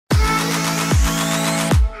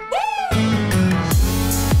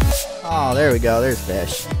there we go. There's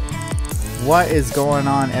fish. What is going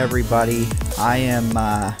on, everybody?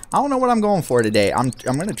 I don't know what I'm going for today. I'm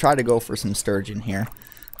going to try to go for some sturgeon here.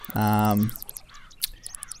 But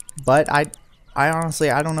I honestly,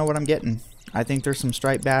 I don't know what I'm getting. I think there's some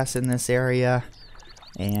striped bass in this area,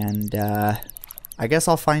 and I guess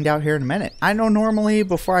I'll find out here in a minute. I know normally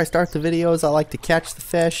before I start the videos I like to catch the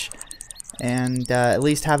fish and at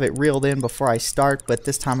least have it reeled in before I start, but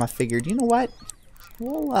this time I figured, you know what,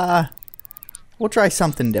 we'll try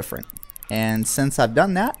something different. And since I've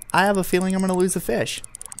done that, I have a feeling I'm going to lose a fish,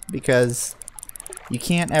 because you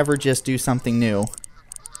can't ever just do something new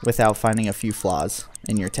without finding a few flaws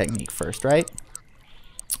in your technique first, right?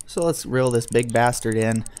 So let's reel this big bastard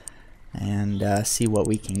in and see what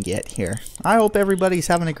we can get here. I hope everybody's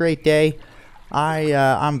having a great day.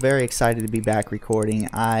 I'm very excited to be back recording.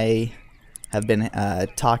 I have been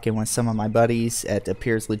talking with some of my buddies at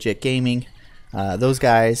Appears Legit Gaming. Those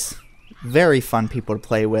guys, very fun people to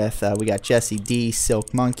play with. We got Jesse D,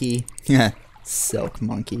 Silk Monkey, Silk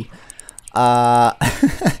Monkey, and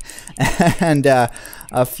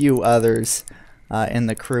a few others in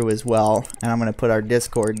the crew as well. And I'm going to put our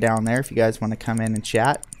Discord down there if you guys want to come in and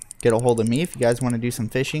chat. Get a hold of me if you guys want to do some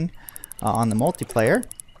fishing on the multiplayer.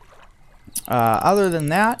 Other than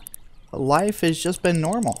that, life has just been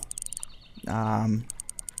normal.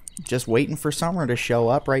 Just waiting for summer to show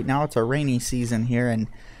up. Right now it's a rainy season here in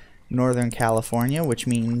Northern California, which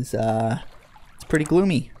means it's pretty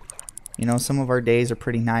gloomy. You know, some of our days are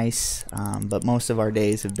pretty nice, but most of our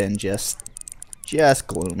days have been just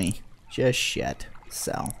gloomy, just shit.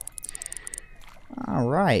 So, all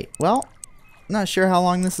right. Well, not sure how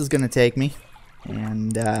long this is going to take me,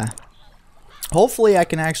 and hopefully I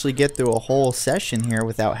can actually get through a whole session here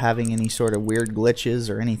without having any sort of weird glitches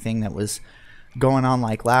or anything that was going on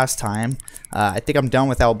like last time. I think I'm done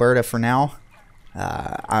with Alberta for now.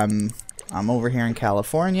 I'm over here in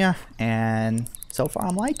California, and so far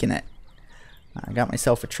I'm liking it. I got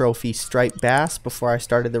myself a trophy striped bass before I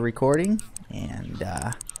started the recording, and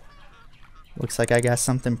looks like I got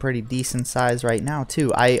something pretty decent size right now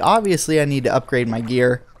too. Obviously I need to upgrade my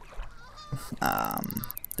gear.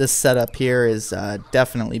 This setup here is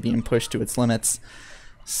definitely being pushed to its limits,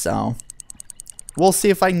 so we'll see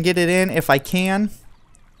if I can get it in. If I can,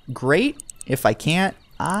 great. If I can't,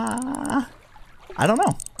 I don't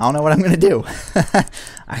know. I don't know what I'm gonna do.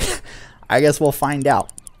 I guess we'll find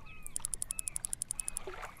out.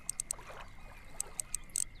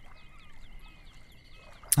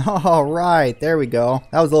 Alright, there we go.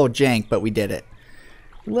 That was a little jank, but we did it.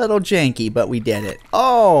 Little janky, but we did it.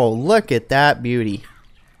 Oh, look at that beauty.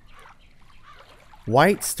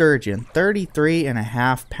 White sturgeon,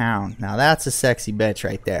 33.5 pounds. Now that's a sexy bitch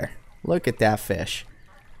right there. Look at that fish.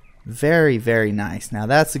 Very, very nice. Now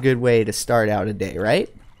that's a good way to start out a day, right?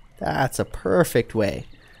 That's a perfect way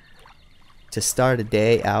to start a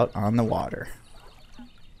day out on the water.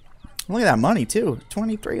 Look at that money too.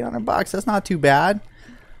 2,300 bucks. That's not too bad.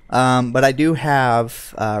 But I do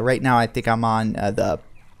have right now. I think I'm on the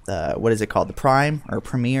what is it called? The Prime or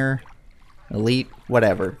Premier, Elite,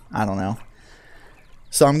 whatever. I don't know.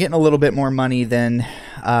 So I'm getting a little bit more money than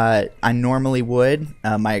I normally would.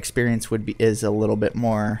 My experience is a little bit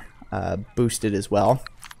more boosted as well.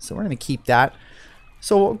 So we're gonna keep that.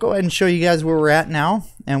 So we'll go ahead and show you guys where we're at now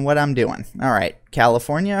and what I'm doing. All right,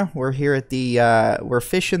 California. We're here at the we're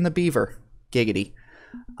fishing the beaver. Giggity.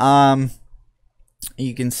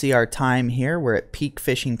 You can see our time here. We're at peak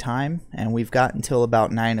fishing time, and we've got until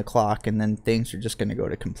about 9 o'clock, and then things are just going to go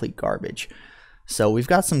to complete garbage. So we've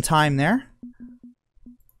got some time there.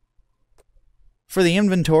 For the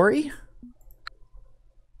inventory,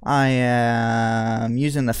 I am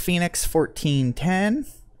using the Phoenix 1410.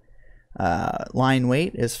 Line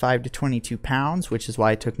weight is 5 to 22 pounds, which is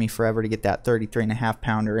why it took me forever to get that 33.5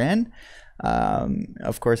 pounder in.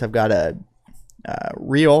 Of course, I've got a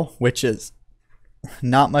reel, which is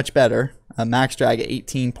not much better. A max drag at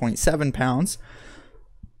 18.7 pounds.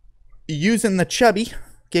 Using the Chubby,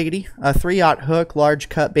 giggity, a 3/0 hook, large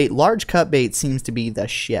cut bait. Large cut bait seems to be the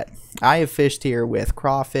shit. I have fished here with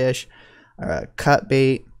crawfish, cut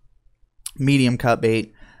bait, medium cut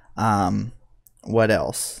bait. What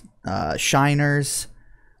else? Shiners.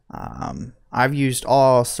 I've used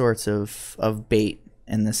all sorts of bait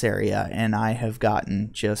in this area, and I have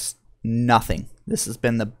gotten just nothing. This has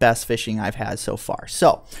been the best fishing I've had so far.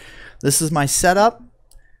 So this is my setup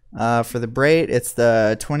for the braid. It's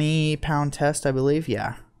the 20-pound test, I believe.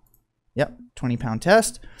 Yeah. Yep, 20-pound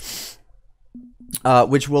test,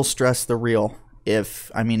 which will stress the reel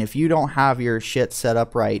if you don't have your shit set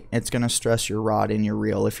up right, it's going to stress your rod and your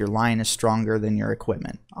reel if your line is stronger than your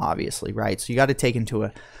equipment, obviously, right? So you got to take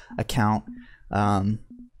into account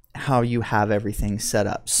how you have everything set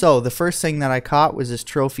up. So the first thing that I caught was this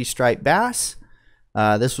trophy striped bass.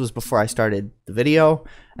 This was before I started the video,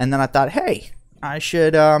 and then I thought, hey, I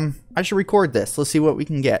should record this. Let's see what we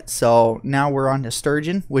can get. So now we're on to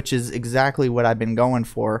sturgeon, which is exactly what I've been going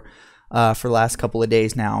for the last couple of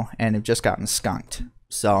days now, and have just gotten skunked.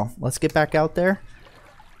 So let's get back out there,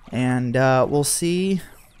 and we'll see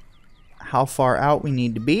how far out we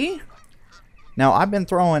need to be. Now I've been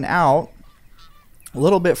throwing out a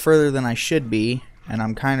little bit further than I should be, and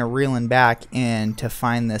I'm kind of reeling back in to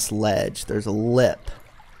find this ledge. There's a lip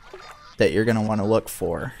that you're going to want to look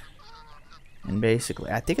for. And basically,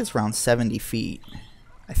 I think it's around 70 feet.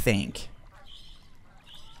 I think.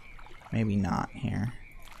 Maybe not here.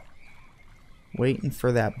 Waiting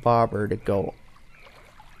for that bobber to go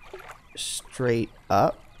straight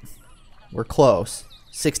up. We're close.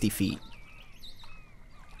 60 feet.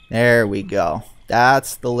 There we go.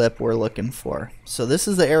 That's the lip we're looking for. So this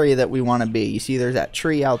is the area that we want to be. You see there's that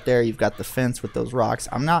tree out there. You've got the fence with those rocks.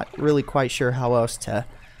 I'm not really quite sure how else to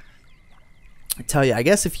tell you. I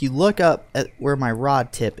guess if you look up at where my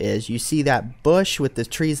rod tip is, you see that bush with the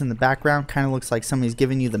trees in the background. Kind of looks like somebody's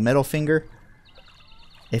giving you the middle finger.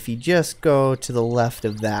 If you just go to the left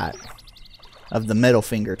of that, of the middle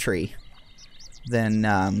finger tree, then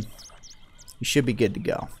you should be good to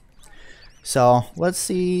go. So let's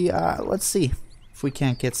see if we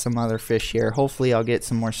can't get some other fish here. Hopefully I'll get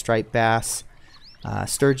some more striped bass.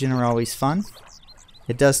 Sturgeon are always fun.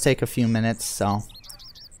 It does take a few minutes, so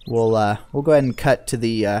we'll go ahead and cut to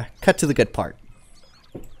the good part.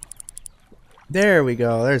 There we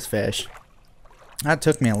go. There's fish. That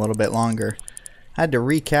took me a little bit longer. I had to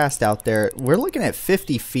recast out there. We're looking at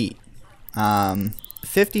 50 feet.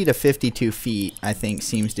 50 to 52 feet, I think,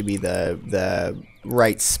 seems to be the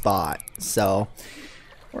right spot. So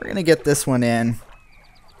we're gonna get this one in.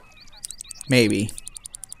 Maybe.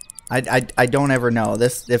 I don't ever know.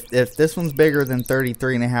 If this one's bigger than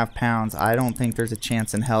 33.5 pounds, I don't think there's a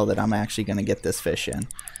chance in hell that I'm actually gonna get this fish in.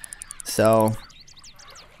 So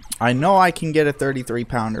I know I can get a 33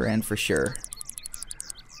 pounder in for sure.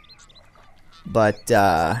 But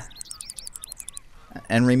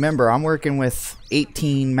and remember, I'm working with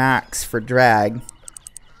 18 max for drag,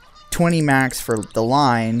 20 max for the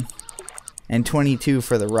line, and 22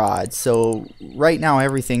 for the rod. So right now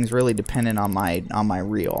everything's really dependent on my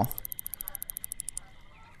reel.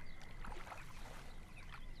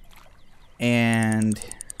 And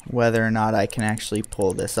whether or not I can actually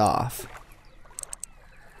pull this off.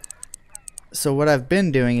 So what I've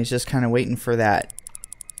been doing is just kind of waiting for that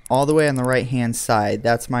all the way on the right hand side.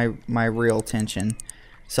 That's my reel tension.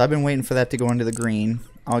 So I've been waiting for that to go into the green.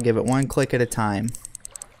 I'll give it one click at a time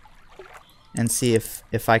and see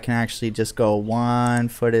if I can actually just go 1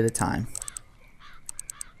 foot at a time.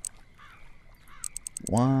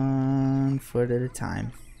 1 foot at a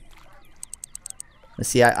time. Let's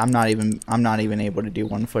see. I'm not even able to do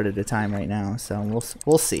 1 foot at a time right now. So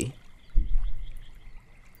we'll see.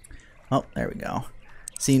 Oh, there we go.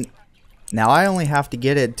 See, now I only have to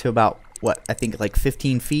get it to about what I think like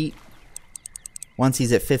 15 feet. Once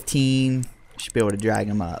he's at 15, I should be able to drag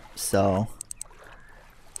him up. So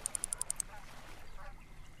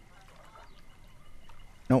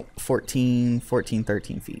nope, 13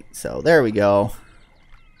 feet. So there we go.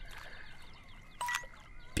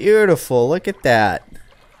 Beautiful. Look at that.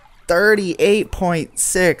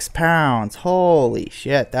 38.6 pounds. Holy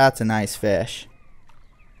shit, that's a nice fish.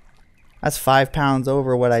 That's 5 pounds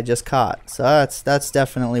over what I just caught. So that's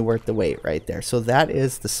definitely worth the wait right there. So that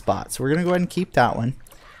is the spot. So we're going to go ahead and keep that one.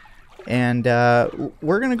 And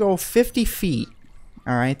we're going to go 50 feet.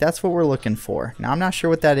 All right, that's what we're looking for. Now, I'm not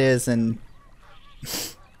sure what that is in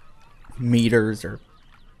meters or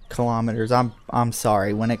kilometers. I'm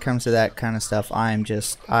sorry. When it comes to that kind of stuff, I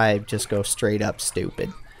just go straight up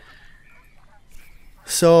stupid.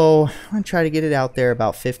 So I'm going to try to get it out there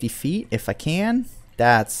about 50 feet if I can.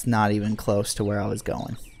 That's not even close to where I was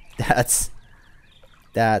going. That's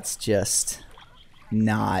just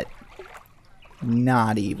not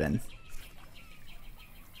even.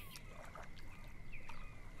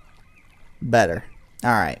 Better.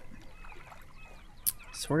 Alright.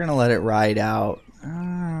 So we're going to let it ride out.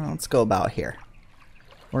 Let's go about here.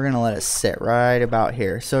 We're going to let it sit right about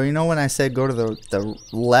here. So you know when I said go to the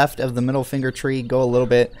left of the middle finger tree, go a little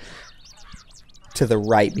bit to the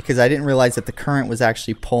right, because I didn't realize that the current was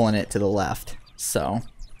actually pulling it to the left. So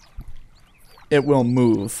it will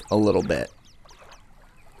move a little bit.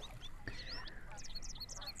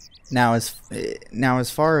 Now as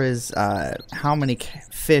far as how many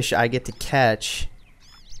fish I get to catch,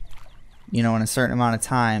 you know, in a certain amount of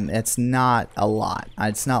time, it's not a lot.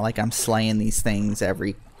 It's not like I'm slaying these things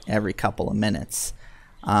every couple of minutes.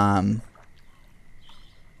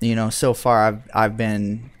 You know, so far I've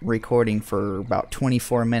been recording for about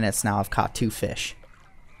 24 minutes now. I've caught 2 fish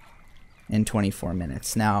in 24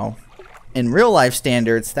 minutes. Now, in real life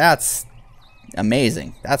standards, that's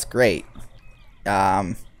amazing. That's great.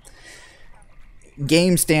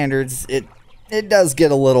 Game standards, it does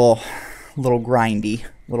get a little grindy, a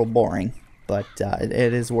little boring, but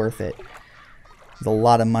it is worth it. There's a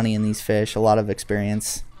lot of money in these fish, a lot of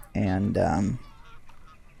experience, and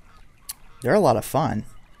they're a lot of fun,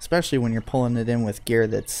 especially when you're pulling it in with gear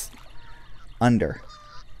that's under.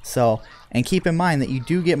 So, and keep in mind that you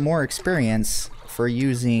do get more experience for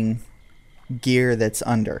using gear that's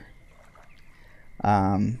under.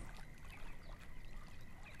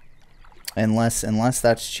 Unless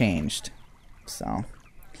that's changed. So,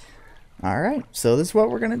 alright, so this is what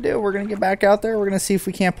we're gonna do. We're gonna get back out there. We're gonna see if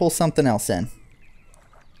we can't pull something else in.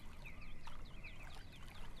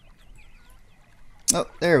 Oh,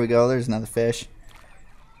 there we go. There's another fish.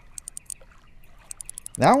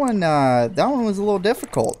 That one was a little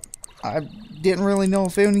difficult. I didn't really know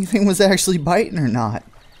if anything was actually biting or not.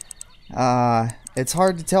 It's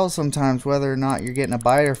hard to tell sometimes whether or not you're getting a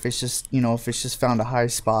bite, or if it's just, you know, if it's just found a high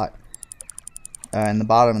spot in the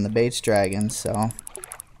bottom of the bait's dragging. So,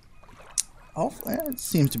 hopefully, it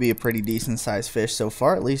seems to be a pretty decent sized fish so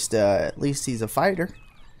far. At least he's a fighter.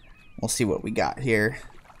 We'll see what we got here.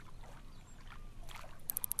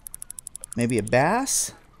 Maybe a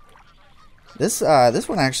bass. This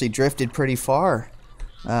one actually drifted pretty far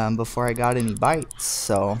before I got any bites,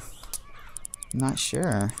 so I'm not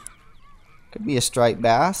sure. Could be a striped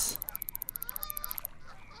bass,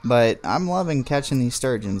 but I'm loving catching these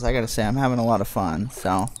sturgeons. I gotta say, I'm having a lot of fun.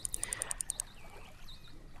 So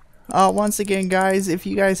once again, guys, if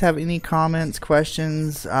you guys have any comments,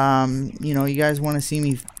 questions, you know, you guys want to see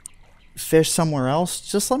me fish somewhere else,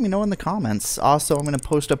 just let me know in the comments. Also, I'm going to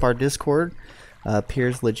post up our Discord,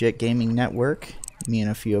 Piers Legit Gaming Network. Me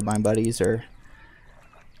and a few of my buddies are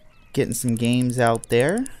getting some games out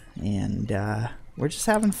there, and we're just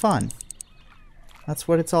having fun. That's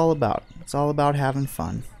what it's all about. It's all about having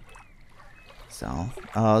fun. So,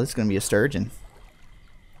 oh, this is going to be a sturgeon.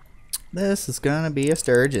 This is going to be a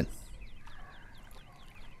sturgeon.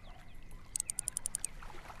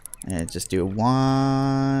 And just do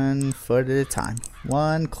 1 foot at a time.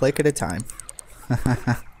 1 click at a time.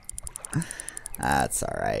 That's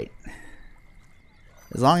alright.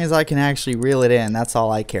 As long as I can actually reel it in, that's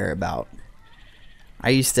all I care about. I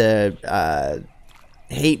used to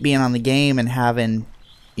hate being on the game and having,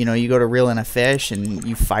 you know, you go to reel in a fish and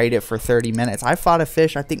you fight it for 30 minutes. I fought a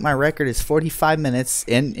fish, I think my record is 45 minutes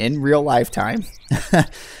in real life time.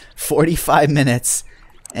 45 minutes.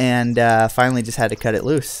 And finally just had to cut it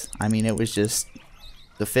loose. I mean, it was just,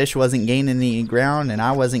 the fish wasn't gaining any ground, and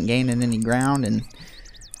I wasn't gaining any ground, and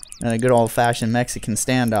a good old-fashioned Mexican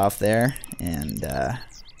standoff there, and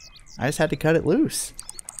I just had to cut it loose.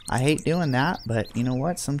 I hate doing that, but you know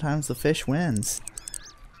what? Sometimes the fish wins.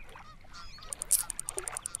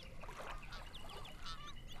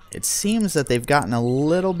 It seems that they've gotten a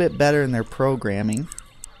little bit better in their programming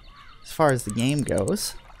as far as the game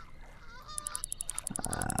goes.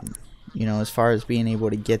 You know, as far as being able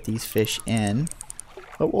to get these fish in,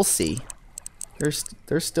 but we'll see. There's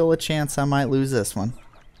still a chance I might lose this one.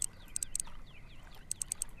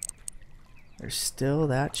 There's still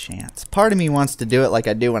that chance. Part of me wants to do it like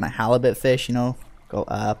I do when I halibut fish, you know, go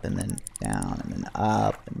up and then down and then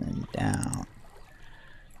up and then down.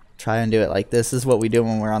 Try and do it like this. This is what we do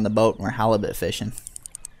when we're on the boat and we're halibut fishing.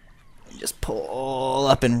 You just pull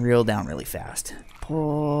up and reel down really fast.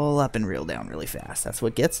 Pull up and reel down really fast. That's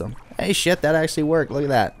what gets them. Hey, shit, that actually worked. Look at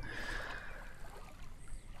that.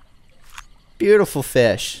 Beautiful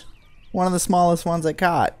fish. One of the smallest ones I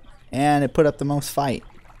caught. And it put up the most fight.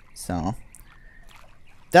 So,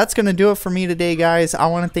 that's going to do it for me today, guys. I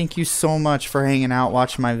want to thank you so much for hanging out,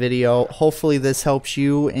 watching my video. Hopefully this helps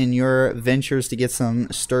you in your ventures to get some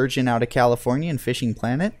sturgeon out of California and Fishing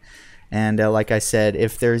Planet. And like I said,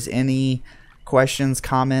 if there's any questions,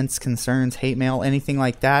 comments, concerns, hate mail, anything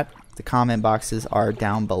like that, the comment boxes are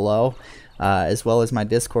down below, as well as my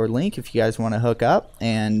Discord link if you guys want to hook up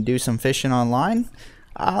and do some fishing online.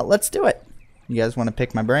 Let's do it. You guys want to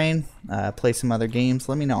pick my brain, play some other games,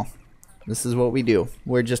 let me know. This is what we do.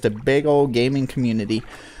 We're just a big old gaming community.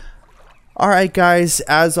 Alright guys,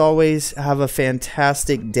 as always, have a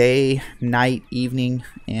fantastic day, night, evening,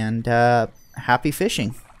 and happy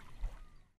fishing.